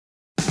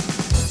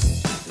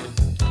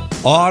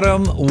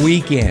Autumn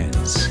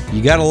weekends.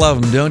 You gotta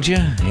love them, don't you?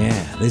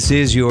 Yeah. This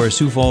is your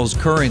Sioux Falls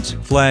Currents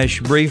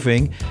Flash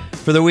Briefing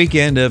for the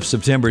weekend of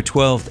September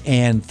 12th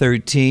and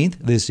 13th.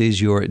 This is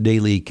your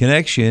daily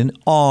connection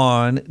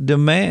on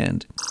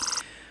demand.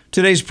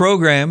 Today's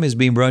program is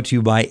being brought to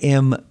you by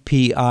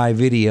MPI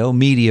Video,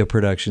 Media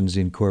Productions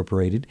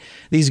Incorporated.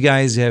 These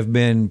guys have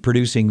been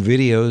producing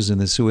videos in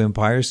the Sioux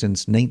Empire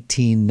since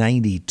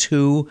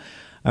 1992.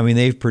 I mean,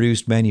 they've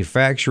produced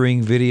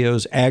manufacturing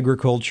videos,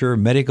 agriculture,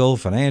 medical,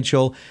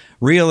 financial,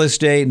 real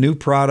estate, new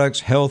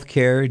products,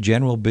 healthcare,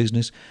 general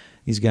business.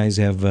 These guys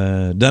have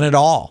done it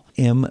all.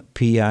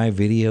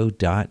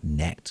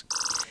 MPIvideo.net.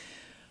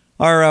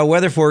 Our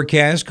weather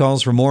forecast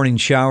calls for morning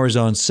showers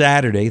on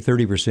Saturday,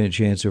 30%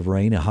 chance of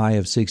rain, a high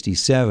of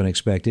 67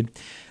 expected.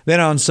 Then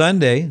on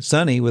Sunday,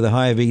 sunny with a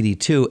high of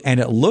 82, and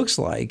it looks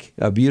like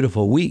a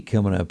beautiful week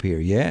coming up here.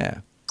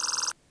 Yeah.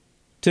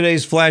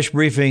 Today's Flash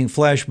Briefing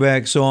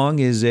flashback song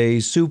is a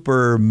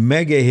super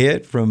mega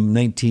hit from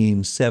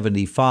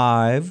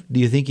 1975. Do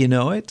you think you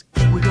know it?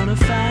 We're gonna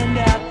find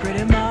out,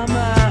 pretty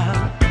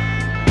mama,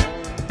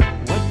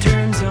 what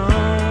turns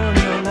on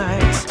your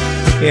lights.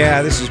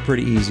 Yeah, this is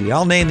pretty easy.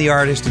 I'll name the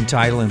artist and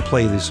title and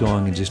play the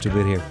song in just a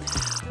bit here.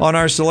 On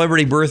our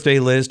celebrity birthday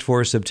list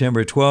for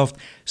September 12th,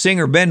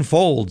 singer Ben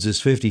Folds is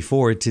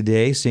 54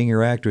 today.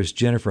 Singer-actress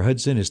Jennifer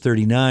Hudson is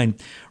 39.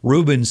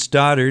 Ruben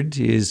Stoddard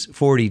is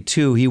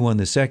 42. He won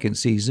the second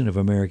season of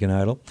American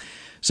Idol.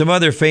 Some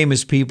other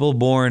famous people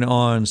born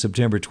on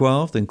September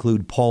 12th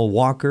include Paul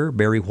Walker,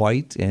 Barry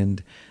White,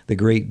 and the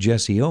great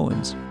Jesse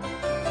Owens.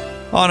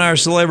 On our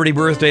celebrity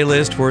birthday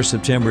list for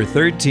September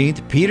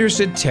 13th, Peter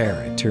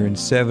Cetera turned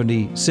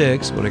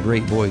 76. What a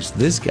great voice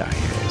this guy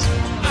has.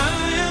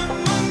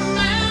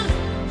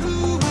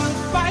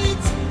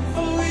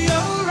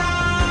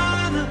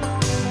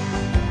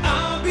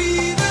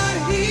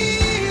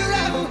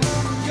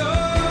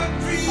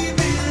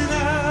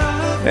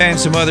 And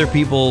some other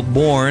people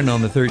born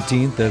on the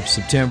 13th of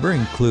September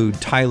include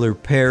Tyler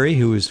Perry,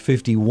 who is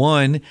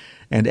 51,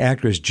 and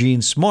actress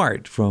Jean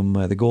Smart from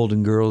The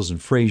Golden Girls and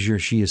Frasier.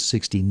 She is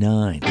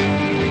 69.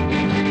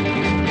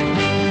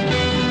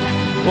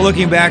 Well,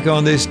 looking back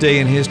on this day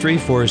in history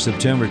for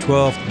September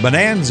 12th,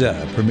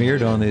 Bonanza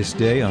premiered on this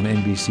day on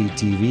NBC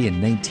TV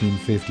in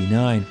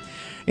 1959.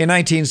 In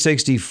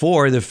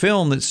 1964, the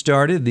film that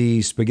started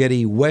the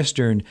spaghetti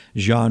western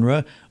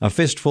genre, A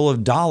Fistful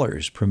of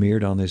Dollars,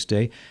 premiered on this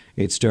day.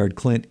 It starred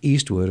Clint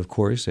Eastwood, of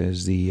course,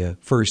 as the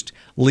first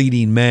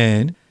leading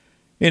man.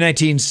 In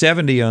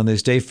 1970, on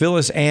this day,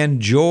 Phyllis Ann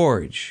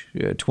George,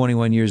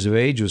 21 years of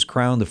age, was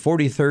crowned the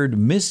 43rd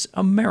Miss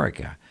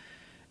America.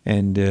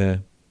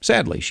 And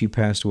sadly, she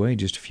passed away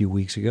just a few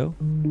weeks ago.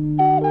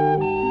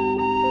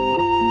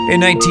 In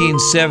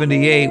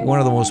 1978, one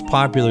of the most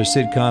popular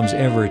sitcoms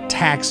ever,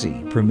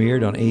 Taxi,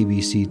 premiered on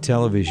ABC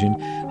television.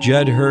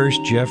 Judd Hirsch,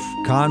 Jeff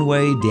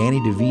Conway,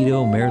 Danny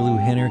DeVito, Marilu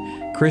Henner,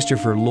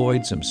 Christopher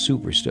Lloyd, some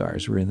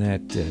superstars were in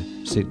that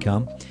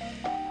sitcom.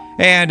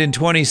 And in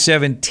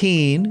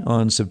 2017,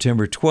 on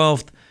September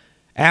 12th,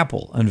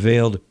 Apple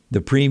unveiled the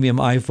premium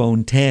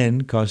iPhone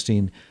X,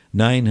 costing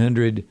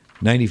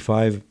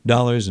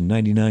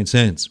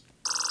 $995.99.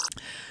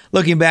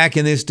 Looking back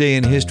in this day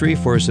in history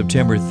for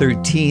September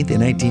 13th,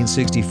 in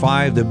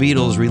 1965, the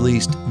Beatles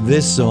released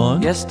this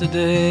song.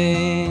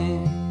 Yesterday,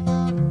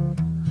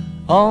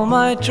 all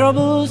my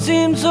troubles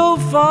seem so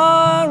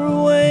far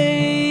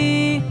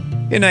away.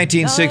 In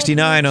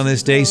 1969, on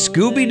this day,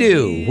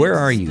 Scooby-Doo, Where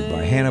Are You?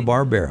 By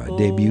Hanna-Barbera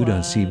debuted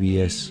on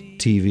CBS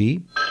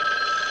TV.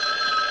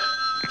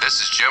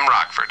 This is Jim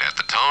Rockford. At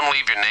the tone,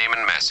 leave your name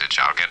and message.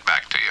 I'll get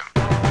back to you.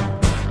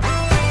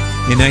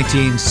 In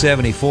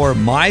 1974,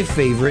 my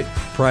favorite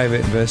private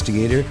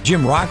investigator,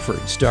 Jim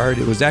Rockford, starred.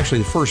 It was actually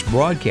the first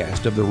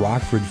broadcast of the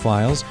Rockford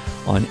Files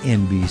on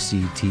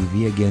NBC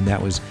TV. Again, that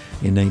was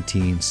in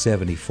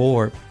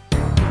 1974.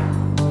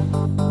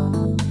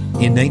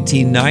 In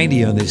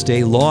 1990, on this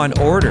day, Law &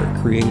 Order,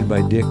 created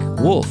by Dick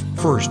Wolf,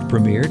 first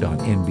premiered on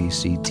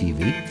NBC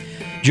TV.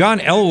 John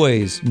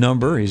Elway's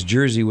number, his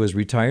jersey, was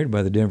retired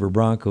by the Denver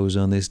Broncos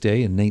on this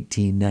day in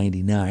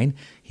 1999.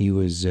 He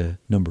was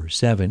number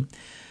 7.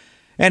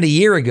 And a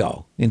year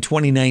ago, in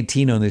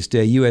 2019 on this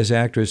day, U.S.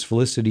 actress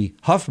Felicity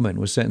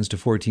Huffman was sentenced to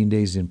 14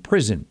 days in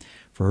prison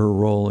for her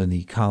role in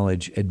the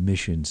college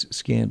admissions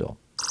scandal.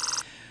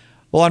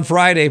 Well, on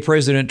Friday,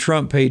 President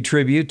Trump paid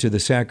tribute to the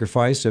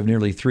sacrifice of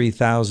nearly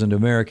 3,000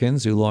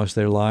 Americans who lost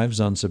their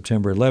lives on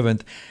September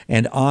 11th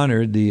and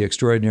honored the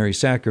extraordinary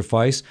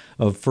sacrifice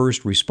of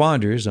first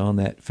responders on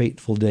that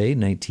fateful day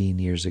 19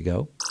 years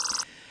ago.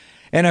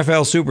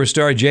 NFL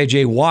superstar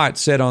J.J. Watt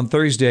said on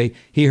Thursday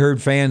he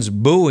heard fans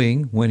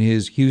booing when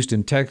his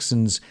Houston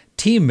Texans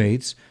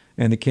teammates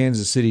and the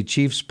Kansas City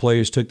Chiefs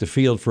players took the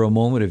field for a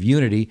moment of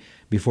unity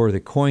before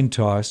the coin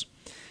toss.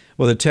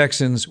 Well, the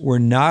Texans were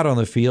not on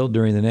the field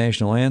during the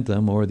national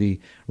anthem or the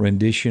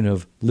rendition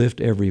of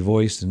Lift Every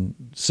Voice and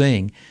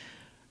Sing.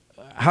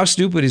 How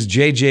stupid is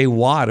J.J.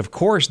 Watt? Of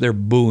course they're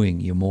booing,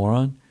 you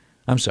moron.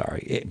 I'm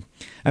sorry.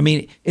 I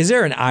mean, is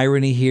there an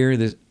irony here?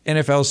 The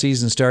NFL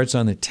season starts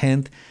on the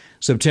 10th.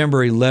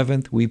 September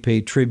 11th, we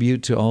pay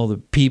tribute to all the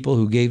people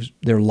who gave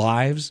their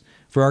lives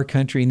for our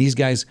country, and these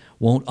guys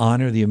won't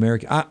honor the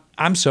American.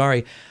 I'm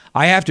sorry.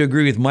 I have to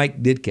agree with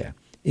Mike Ditka.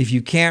 If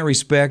you can't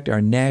respect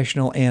our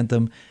national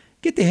anthem,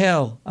 get the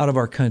hell out of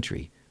our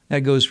country. That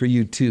goes for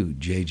you too,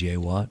 J.J.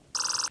 Watt.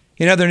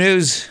 In other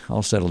news,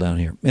 I'll settle down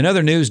here. In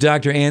other news,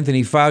 Dr.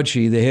 Anthony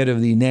Fauci, the head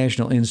of the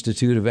National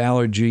Institute of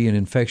Allergy and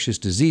Infectious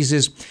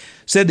Diseases,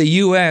 said the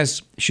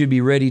U.S. should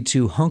be ready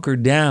to hunker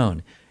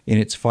down in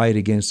its fight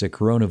against the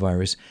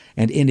coronavirus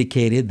and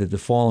indicated that the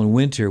fall and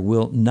winter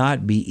will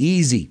not be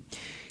easy.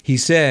 He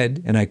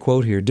said, and I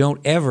quote here, "Don't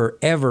ever,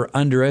 ever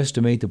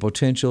underestimate the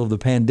potential of the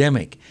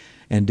pandemic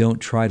and don't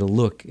try to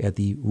look at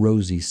the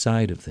rosy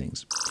side of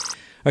things."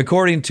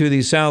 According to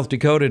the South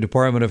Dakota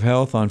Department of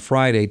Health, on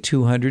Friday,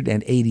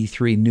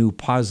 283 new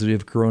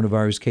positive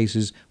coronavirus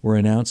cases were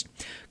announced.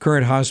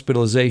 Current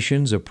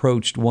hospitalizations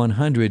approached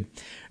 100,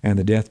 and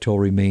the death toll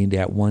remained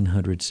at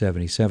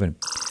 177.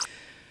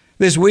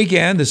 This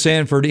weekend, the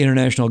Sanford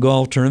International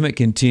Golf Tournament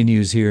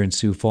continues here in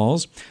Sioux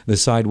Falls. The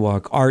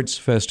Sidewalk Arts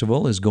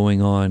Festival is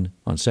going on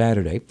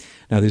Saturday.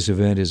 Now, this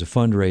event is a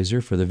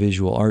fundraiser for the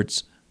Visual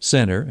Arts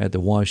Center at the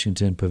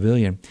Washington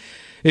Pavilion.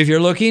 If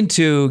you're looking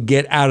to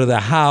get out of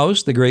the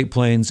house, the Great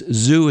Plains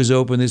Zoo is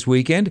open this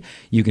weekend.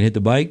 You can hit the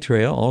bike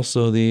trail.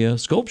 Also, the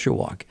Sculpture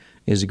Walk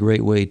is a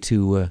great way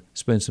to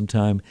spend some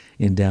time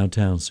in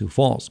downtown Sioux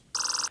Falls.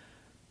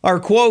 Our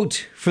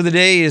quote for the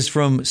day is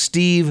from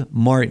Steve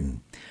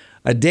Martin.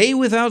 "A day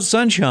without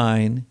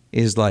sunshine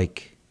is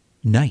like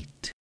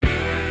night."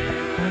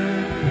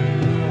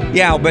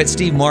 Yeah, I'll bet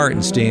Steve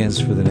Martin stands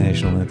for the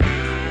national anthem.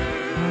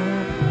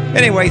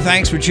 Anyway,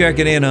 thanks for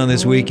checking in on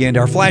this weekend.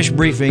 Our Flash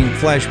Briefing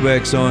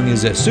flashback song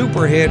is a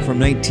super hit from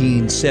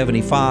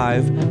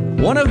 1975,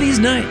 One of These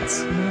Nights,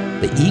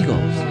 the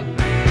Eagles.